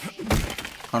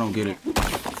 I don't get it.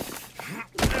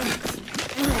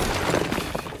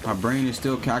 My brain is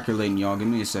still calculating, y'all. Give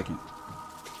me a second.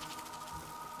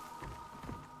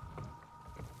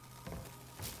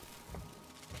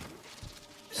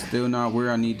 Still not where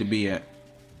I need to be at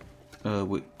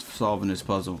with solving this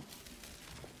puzzle.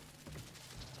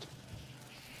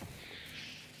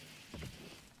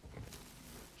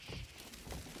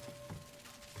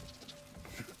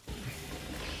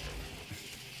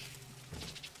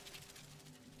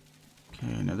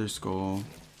 Okay, another skull.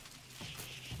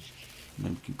 And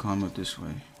then we can climb up this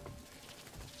way.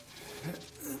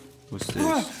 What's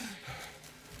this?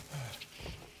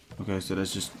 Okay, so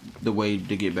that's just the way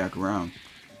to get back around.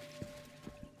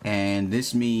 And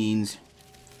this means...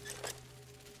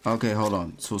 Okay, hold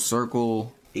on. So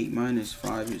circle 8 minus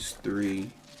 5 is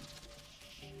 3.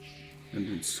 And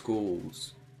then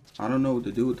skulls. I don't know what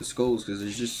to do with the skulls because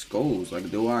it's just skulls.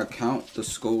 Like, do I count the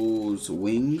skulls'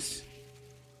 wings?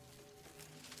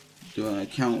 Do I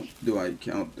just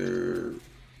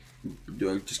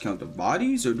count the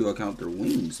bodies, or do I count their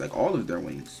wings? Like all of their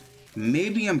wings?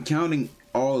 Maybe I'm counting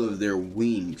all of their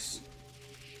wings.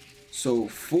 So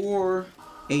 4,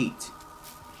 8.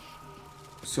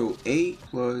 So 8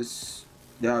 plus,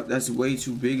 that's way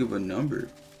too big of a number.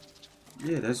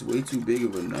 Yeah, that's way too big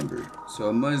of a number. So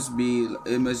it must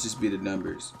just be the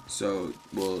numbers. So,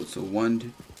 well, so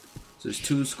 1, so there's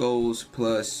 2 skulls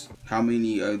plus how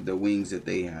many of the wings that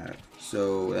they have.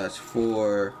 So that's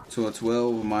 4. So a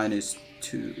 12 minus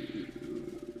 2.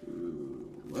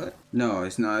 What? No,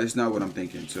 it's not. It's not what I'm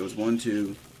thinking. So it's 1,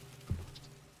 2,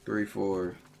 3,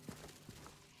 4,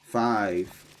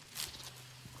 5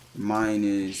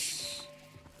 minus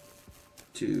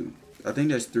 2. I think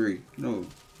that's 3. No,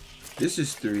 this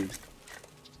is 3,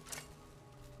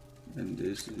 and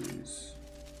this is.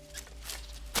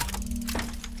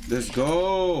 Let's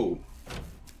go.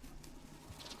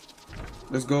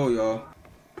 Let's go, y'all.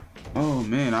 Oh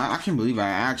man, I can't believe I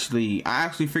actually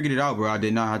figured it out, bro. I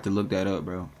did not have to look that up,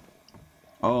 bro.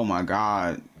 Oh my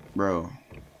god, bro.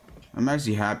 I'm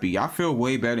actually happy. I feel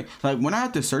way better. Like when I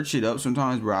have to search it up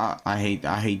sometimes, bro, I hate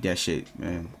that shit,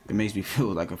 man. It makes me feel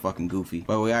like a fucking goofy.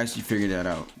 But we actually figured that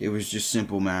out. It was just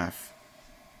simple math.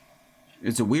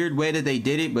 It's a weird way that they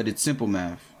did it, but it's simple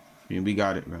math. Yeah, we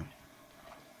got it, bro.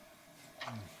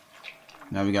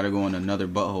 Now we gotta go in another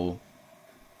butthole.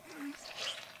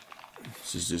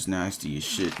 This is just nasty as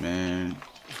shit, man.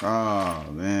 Oh,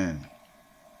 man.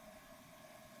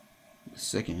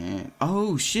 Second hand.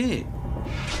 Oh, shit.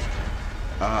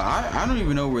 I don't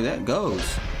even know where that goes.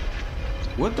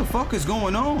 What the fuck is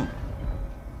going on?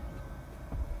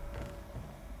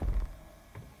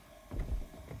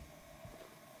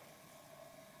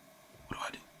 What do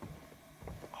I do?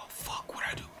 Oh, fuck, what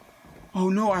do I do? Oh,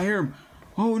 no, I hear him.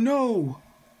 Oh, no.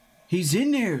 He's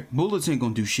in there. Bullets ain't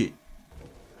gonna do shit.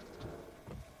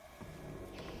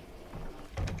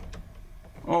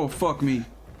 Oh, fuck me.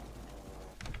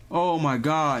 Oh, my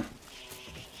God.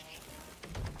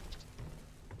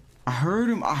 I heard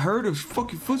him. I heard his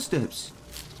fucking footsteps.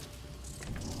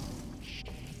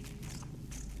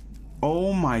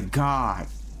 Oh, my God.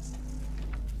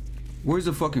 Where's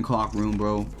the fucking clock room,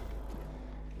 bro?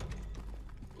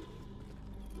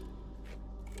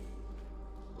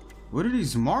 What are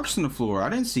these marks on the floor? I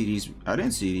didn't see these. I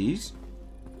didn't see these.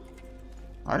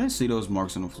 I didn't see those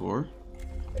marks on the floor.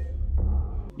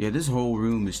 Yeah, this whole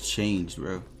room is changed,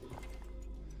 bro.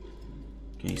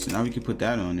 Okay, so now we can put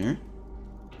that on there.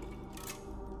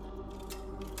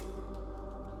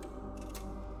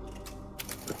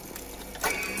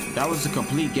 That was a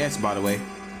complete guess, by the way.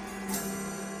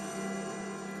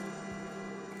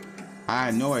 I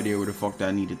had no idea where the fuck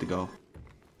that needed to go.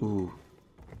 Ooh.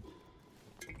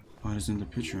 Why isn't the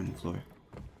picture on the floor?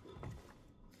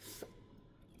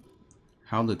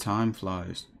 How the time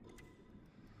flies.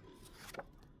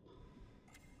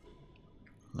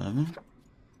 11.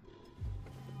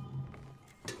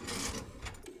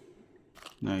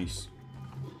 Nice.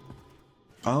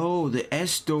 Oh, the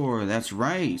S door. That's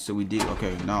right. So we did.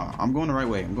 Okay, no, I'm going the right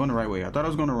way. I'm going the right way. I thought I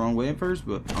was going the wrong way at first,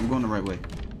 but I'm going the right way.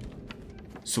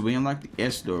 So we unlocked the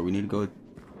S door. We need to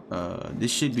go.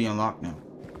 This should be unlocked now.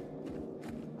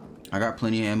 I got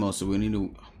plenty of ammo, so we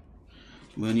don't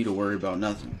need to worry about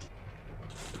nothing.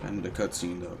 And the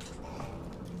cutscene though.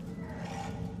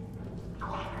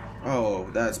 Oh,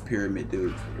 that's Pyramid,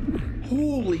 dude.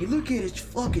 Holy, look at his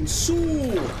fucking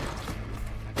sword.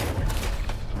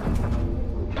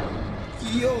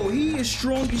 Yo, he is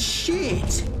strong as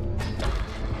shit.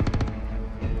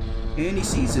 And he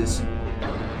sees us.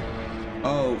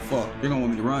 Oh, fuck. They're gonna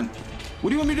want me to run. What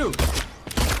do you want me to do?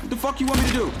 What the fuck you want me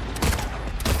to do?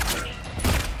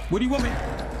 What do you want me?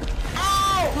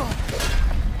 Oh!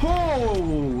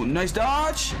 Oh, nice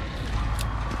dodge.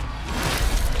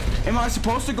 Am I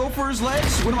supposed to go for his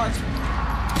legs? What am I?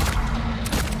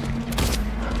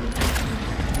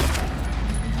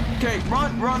 Okay,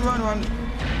 run, run, run, run.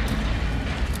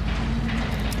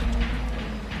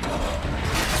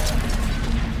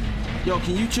 Yo,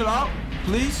 can you chill out,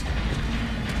 please?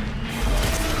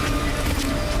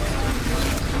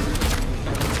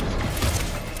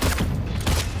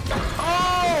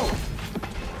 Oh!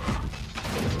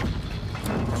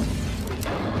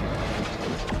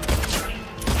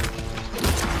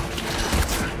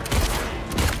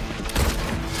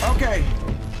 Okay,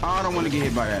 I don't want to get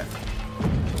hit by that.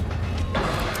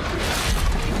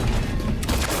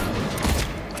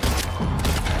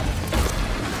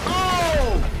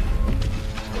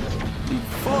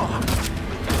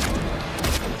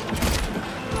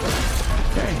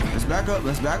 Back up,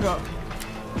 let's back up.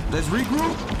 Let's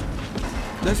regroup.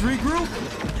 Let's regroup.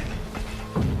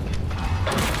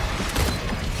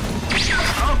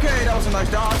 Okay, that was a nice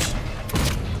dodge.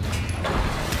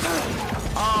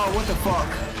 Oh, what the fuck?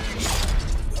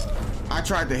 I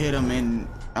tried to hit him and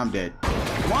I'm dead.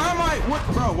 Why am I, what,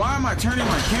 bro, why am I turning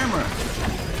my camera?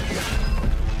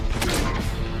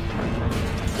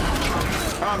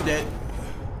 I'm dead.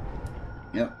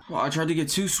 Yep. Well, I tried to get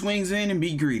 2 swings in and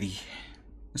be greedy.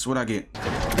 That's what I get.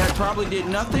 That probably did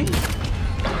nothing.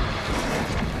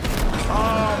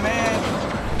 Oh, man.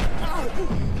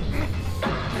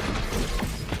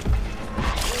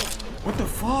 What the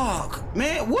fuck?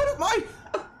 Man, what am I?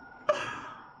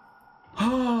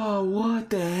 Oh, what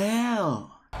the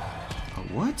hell? A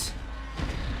what?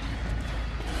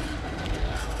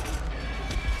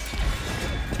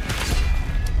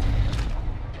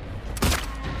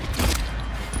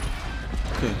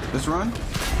 Okay, let's run.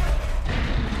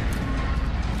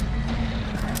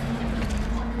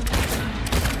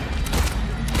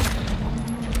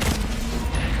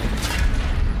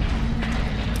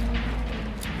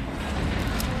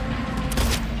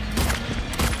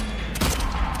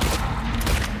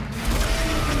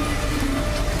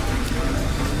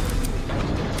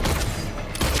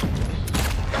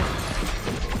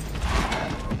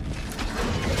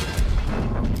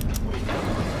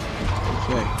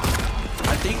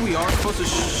 We are supposed to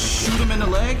shoot him in the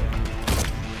leg.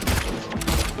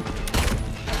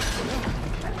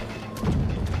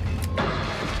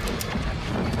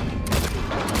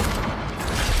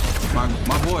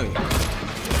 My boy,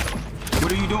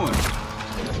 what are you doing?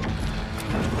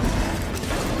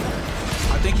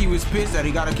 I think he was pissed that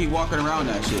he got to keep walking around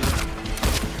that shit.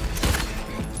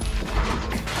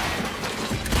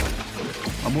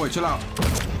 My boy, chill out.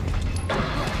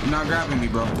 You're not grabbing me,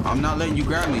 bro. I'm not letting you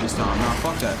grab me this time. Nah,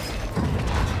 fuck that.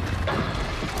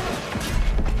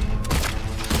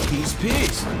 He's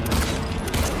pissed.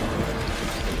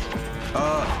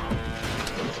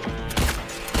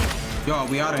 Yo,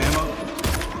 we out of ammo?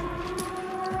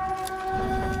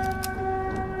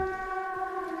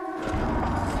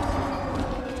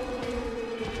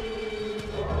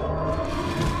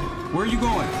 Where are you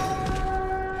going?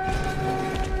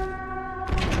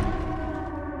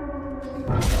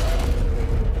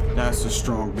 That's a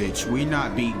strong bitch. We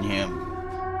not beating him.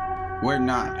 We're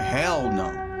not. Hell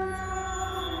no.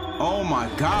 Oh my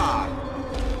God.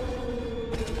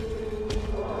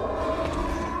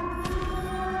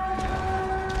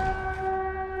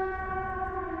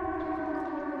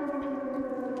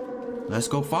 Let's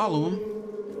go follow him.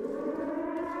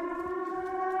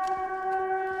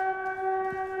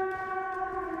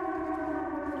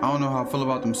 I don't know how I feel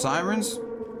about them sirens.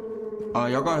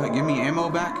 Y'all gotta give me ammo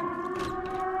back.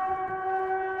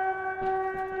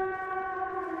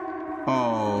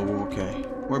 Oh, okay.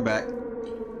 We're back.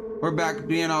 We're back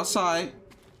being outside.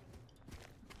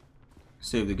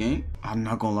 Save the game. I'm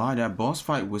not gonna lie, that boss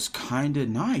fight was kinda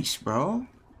nice, bro.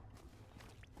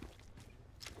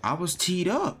 I was teed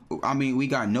up. I mean, we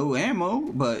got no ammo,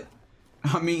 but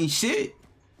I mean, shit.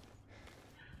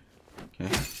 Okay.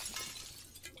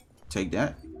 Take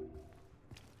that.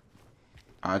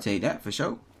 I'll take that for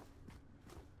sure.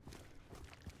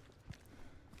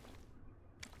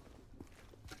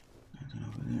 Nothing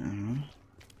over there,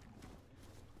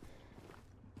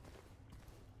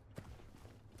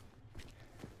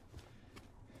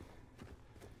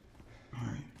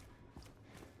 Alright.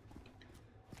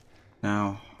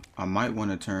 Now, I might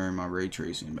want to turn my ray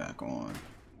tracing back on.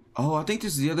 Oh, I think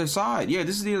this is the other side. Yeah,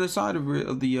 this is the other side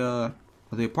of the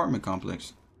apartment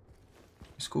complex.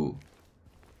 It's cool.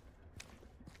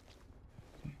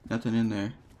 Nothing in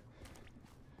there.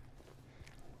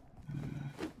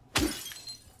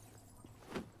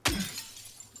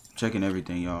 Checking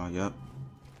everything, y'all. Yep.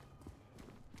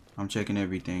 I'm checking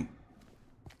everything.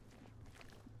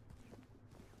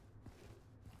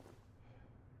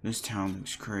 This town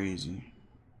looks crazy.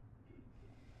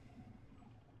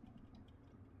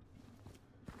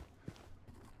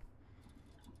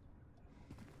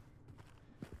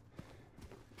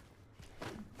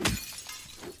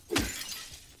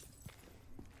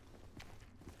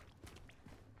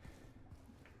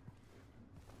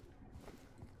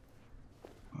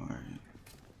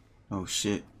 Oh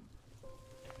shit.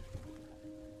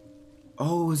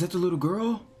 Oh, is that the little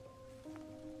girl?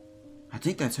 I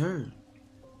think that's her.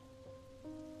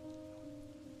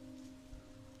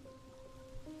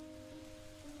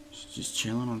 She's just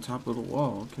chilling on top of the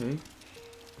wall, okay.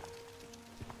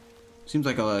 Seems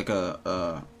like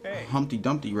a Hey. Humpty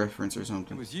Dumpty reference or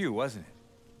something. It was you, wasn't it?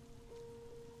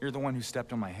 You're the one who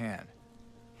stepped on my hand.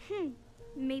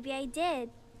 Maybe I did.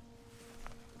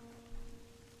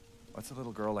 What's a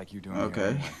little girl like you doing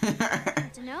Okay. here?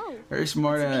 I don't know. Very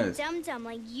smart What's a ass. big dum-dum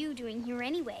like you doing here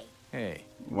anyway? Hey,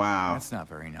 Wow. that's not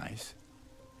very nice.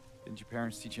 Didn't your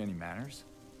parents teach you any manners?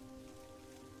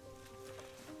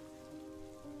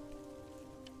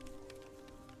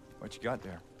 What you got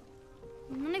there?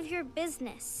 None of your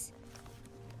business.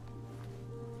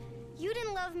 You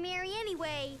didn't love Mary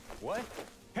anyway. What?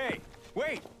 Hey,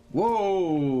 wait!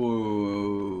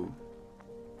 Whoa.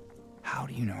 How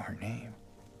do you know her name?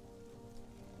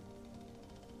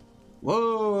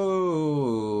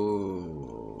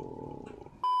 Whoa.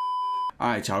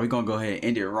 Alright, y'all, we're gonna go ahead and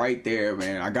end it right there,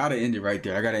 man. I gotta end it right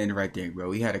there. Bro.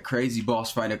 We had a crazy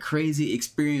boss fight, a crazy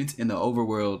experience in the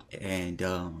overworld. And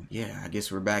yeah, I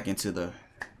guess we're back into the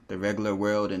regular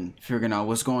world and figuring out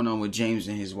what's going on with James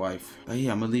and his wife. But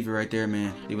yeah, I'm gonna leave it right there,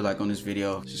 man. Leave a like on this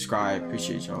video, subscribe,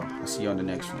 appreciate y'all. I'll see you on the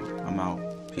next one. I'm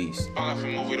out. Peace. All off a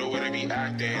movie, the way they be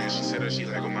acting. She said that she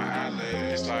like on my eyelid.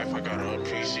 This life I gotta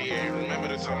appreciate. Remember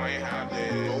the time I ain't had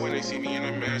this. But when they see me in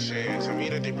a mansion, tell me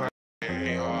that they probably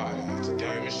ain't hard to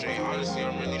demonstrate. Honestly,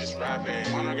 I'm really just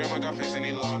rapping. Wanna get my got face and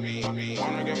they love me.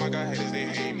 Wanna get my got haters, they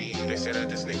hate me. They say that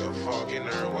this nigga fucking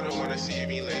nerd. Wouldn't wanna see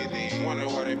me lately. Wonder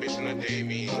why they bitch wanna date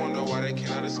me. Wonder why they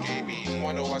cannot escape me.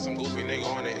 Wonder why some goofy nigga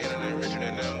on the internet richer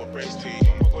than them with brace teeth.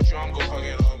 I'm gon' go fuck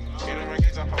it up. In the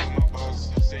records, I pop my boss.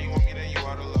 Say you want me.